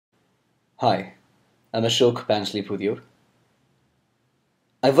Hi, I'm Ashok Pansley-Pudhur.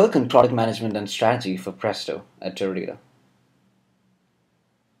 I work in product management and strategy for Presto at Teradata.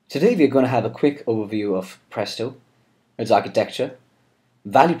 Today we're going to have a quick overview of Presto, its architecture,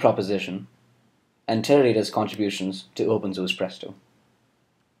 value proposition, and Teradata's contributions to open source Presto.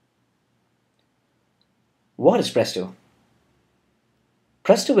 What is Presto?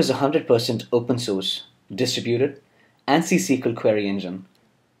 Presto is a 100% open source, distributed, ANSI SQL query engine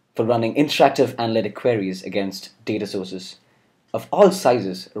for running interactive analytic queries against data sources of all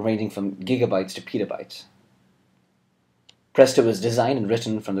sizes ranging from gigabytes to petabytes. Presto was designed and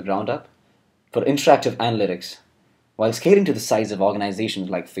written from the ground up for interactive analytics while scaling to the size of organizations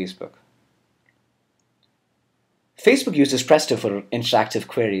like Facebook. Facebook uses Presto for interactive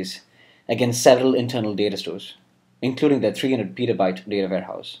queries against several internal data stores, including their 300 petabyte data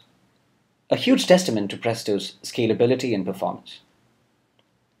warehouse, a huge testament to Presto's scalability and performance.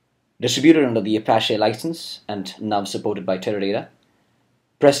 Distributed under the Apache license and now supported by Teradata,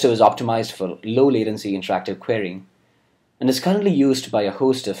 Presto is optimized for low latency interactive querying and is currently used by a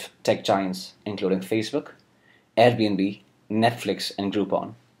host of tech giants including Facebook, Airbnb, Netflix, and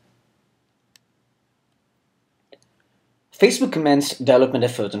Groupon. Facebook commenced development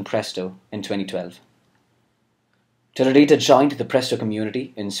efforts on Presto in 2012. Teradata joined the Presto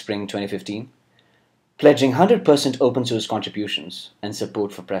community in spring 2015, pledging 100% open source contributions and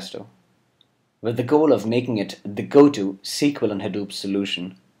support for Presto, with the goal of making it the go-to SQL and Hadoop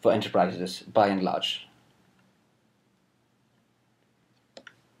solution for enterprises by and large.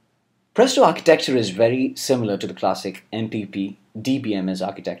 Presto architecture is very similar to the classic MPP DBMS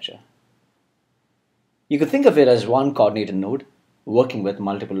architecture. You could think of it as one coordinator node working with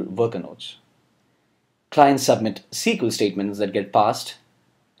multiple worker nodes. Clients submit SQL statements that get parsed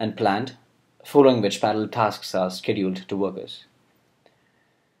and planned, following which parallel tasks are scheduled to workers.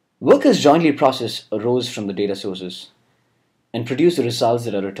 Workers jointly process rows from the data sources and produce the results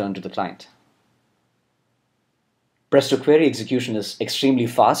that are returned to the client. Presto query execution is extremely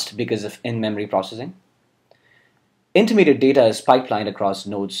fast because of in-memory processing. Intermediate data is pipelined across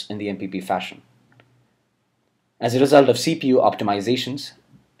nodes in the MPP fashion. As a result of CPU optimizations,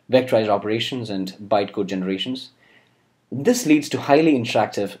 vectorized operations, and bytecode generations, this leads to highly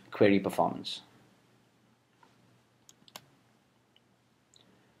interactive query performance.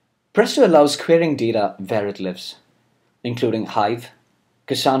 Presto allows querying data where it lives, including Hive,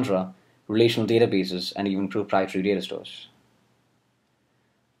 Cassandra, relational databases, and even proprietary data stores.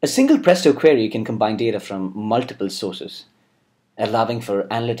 A single Presto query can combine data from multiple sources, allowing for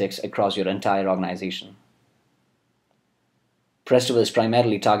analytics across your entire organization. Presto is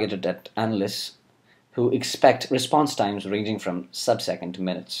primarily targeted at analysts who expect response times ranging from sub-second to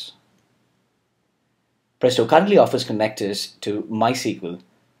minutes. Presto currently offers connectors to MySQL,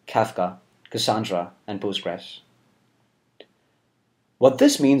 Kafka, Cassandra, and Postgres. What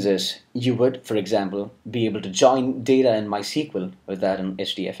this means is you would, for example, be able to join data in MySQL with that in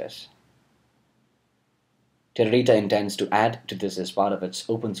HDFS. Teradata intends to add to this as part of its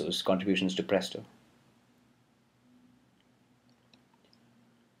open source contributions to Presto.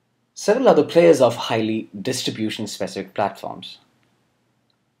 Several other players offer highly distribution-specific platforms.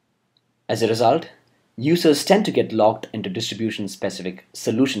 As a result, users tend to get locked into distribution-specific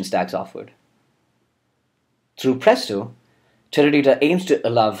solution stacks offered. Through Presto, Teradata aims to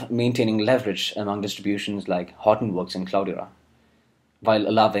allow maintaining leverage among distributions like Hortonworks and Cloudera, while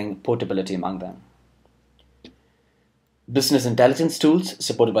allowing portability among them. Business intelligence tools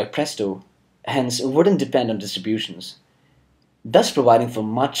supported by Presto hence wouldn't depend on distributions, thus providing for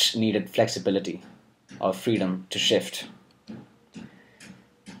much needed flexibility or freedom to shift.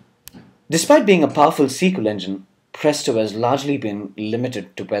 Despite being a powerful SQL engine, Presto has largely been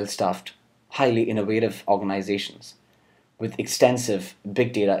limited to well-staffed, highly innovative organizations with extensive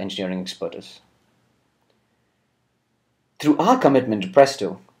big data engineering expertise. Through our commitment to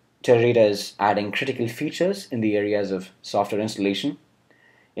Presto, Teradata is adding critical features in the areas of software installation,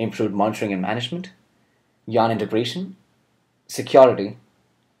 improved monitoring and management, yarn integration, security,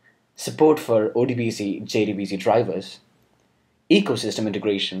 support for ODBC, JDBC drivers, ecosystem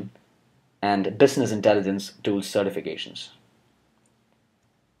integration, and business intelligence tools certifications.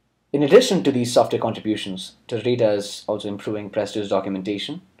 In addition to these software contributions, Teradata is also improving Presto's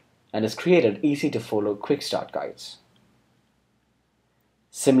documentation and has created easy-to-follow quick start guides.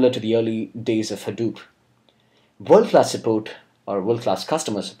 Similar to the early days of Hadoop, world-class support, or world-class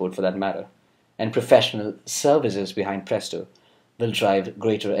customer support for that matter, and professional services behind Presto will drive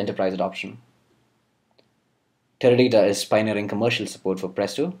greater enterprise adoption. Teradata is pioneering commercial support for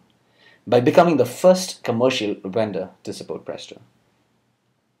Presto by becoming the first commercial vendor to support Presto.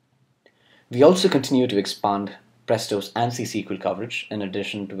 We also continue to expand Presto's ANSI SQL coverage in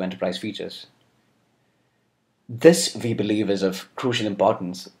addition to enterprise features. This, we believe, is of crucial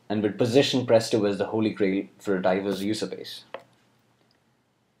importance and would position Presto as the holy grail for a diverse user base.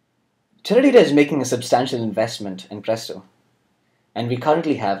 Teradata is making a substantial investment in Presto, and we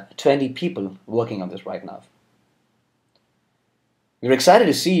currently have 20 people working on this right now. We're excited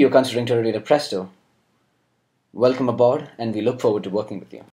to see you considering Teradata Presto. Welcome aboard, and we look forward to working with you.